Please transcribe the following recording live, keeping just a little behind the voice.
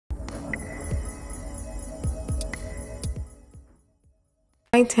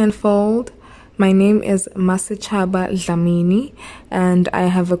Hi Tenfold, my name is Masichaba Dlamini and I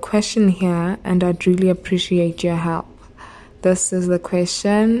have a question here and I'd really appreciate your help. This is the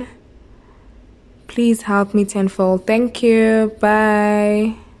question. Please help me Tenfold. Thank you.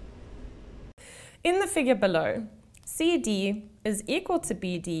 Bye. In the figure below, CD is equal to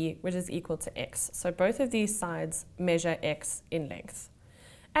BD, which is equal to x. So both of these sides measure x in length.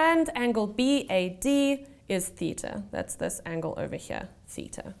 And angle BAD is theta. That's this angle over here,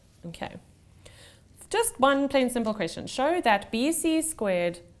 theta. Okay. Just one plain simple question. Show that BC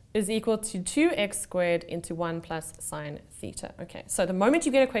squared is equal to 2x squared into 1 plus sine theta. Okay, so the moment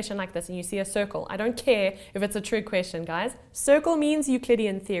you get a question like this and you see a circle, I don't care if it's a trig question, guys. Circle means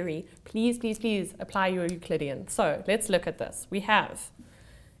Euclidean theory. Please, please, please apply your Euclidean. So let's look at this. We have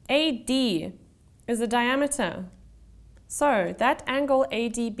AD is a diameter. So that angle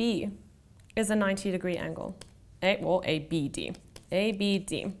ADB is a 90-degree angle. ABD.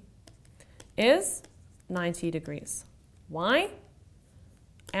 ABD is 90 degrees. Why?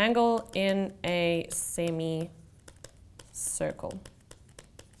 Angle in a semicircle.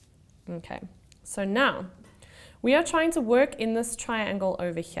 Okay, so now we are trying to work in this triangle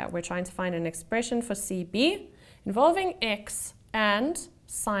over here. We're trying to find an expression for CB involving x and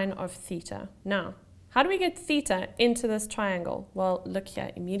sine of theta. Now, how do we get theta into this triangle? Well, look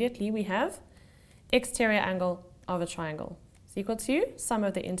here. Immediately we have exterior angle of a triangle is equal to sum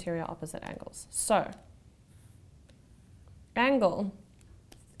of the interior opposite angles. So, angle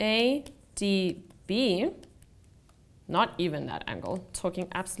ADB, not even that angle, talking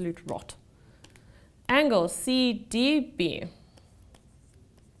absolute rot. Angle CDB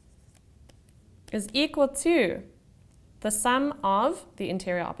is equal to the sum of the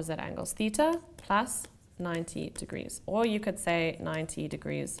interior opposite angles, theta plus 90 degrees. Or you could say 90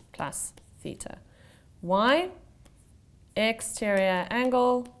 degrees plus theta. Why? Exterior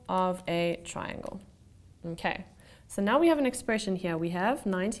angle of a triangle. Okay. So now we have an expression here. We have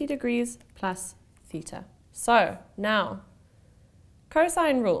 90 degrees plus theta. So now,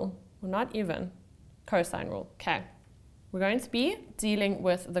 cosine rule, well, not even, cosine rule. Okay, we're going to be dealing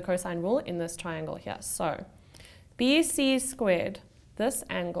with the cosine rule in this triangle here. So BC squared, this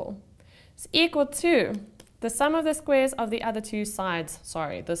angle, is equal to the sum of the squares of the other two sides,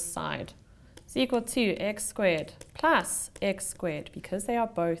 sorry, this side, is equal to x squared plus x squared, because they are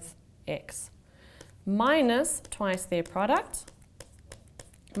both x, minus twice their product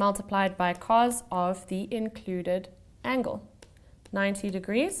multiplied by cos of the included angle, 90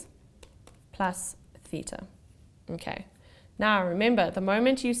 degrees plus theta. Okay, now remember, the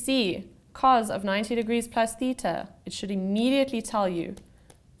moment you see cos of 90 degrees plus theta, it should immediately tell you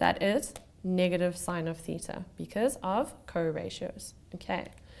that is negative sine of theta because of co-ratios.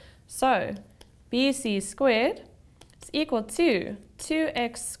 Okay, so BC squared is equal to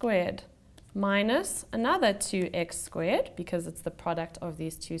 2x squared minus another 2x squared, because it's the product of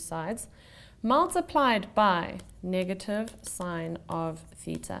these two sides, multiplied by negative sine of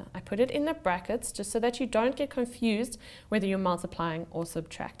theta. I put it in the brackets just so that you don't get confused whether you're multiplying or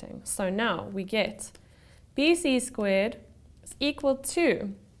subtracting. So now we get BC squared is equal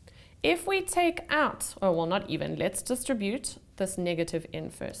to, if we take out, oh well, not even, let's distribute this negative in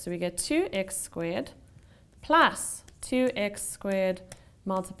first. So we get 2x squared plus 2x squared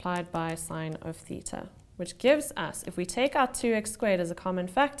multiplied by sine of theta, which gives us, if we take out 2x squared as a common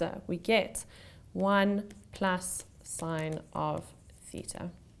factor, we get 1 plus sine of theta.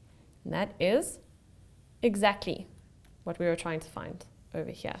 And that is exactly what we were trying to find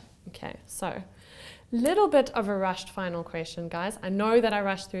over here. Okay, so little bit of a rushed final question, guys. I know that I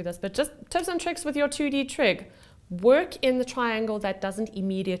rushed through this, but just tips and tricks with your 2D trig. Work in the triangle that doesn't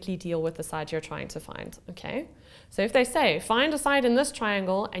immediately deal with the side you're trying to find, okay? So if they say, find a side in this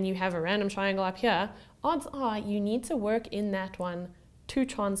triangle and you have a random triangle up here, odds are you need to work in that one to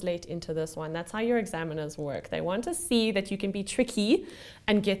translate into this one. That's how your examiners work. They want to see that you can be tricky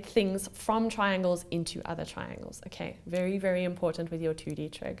and get things from triangles into other triangles. Okay, very, very important with your 2D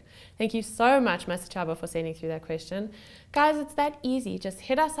trig. Thank you so much, Masichaba, for sending through that question. Guys, it's that easy. Just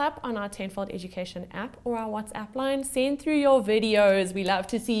hit us up on our Tenfold Education app or our WhatsApp line. Send through your videos. We love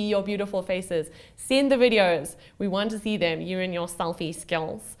to see your beautiful faces. Send the videos. We want to see them, you and your selfie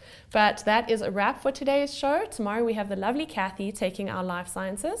skills. But that is a wrap for today's show. Tomorrow we have the lovely Kathy taking our life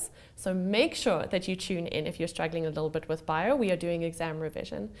sciences. So make sure that you tune in if you're struggling a little bit with bio. We are doing exam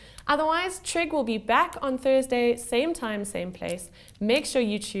revision. Otherwise, Trig will be back on Thursday, same time, same place. Make sure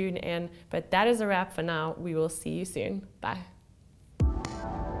you tune in. But that is a wrap for now. We will see you soon. Bye.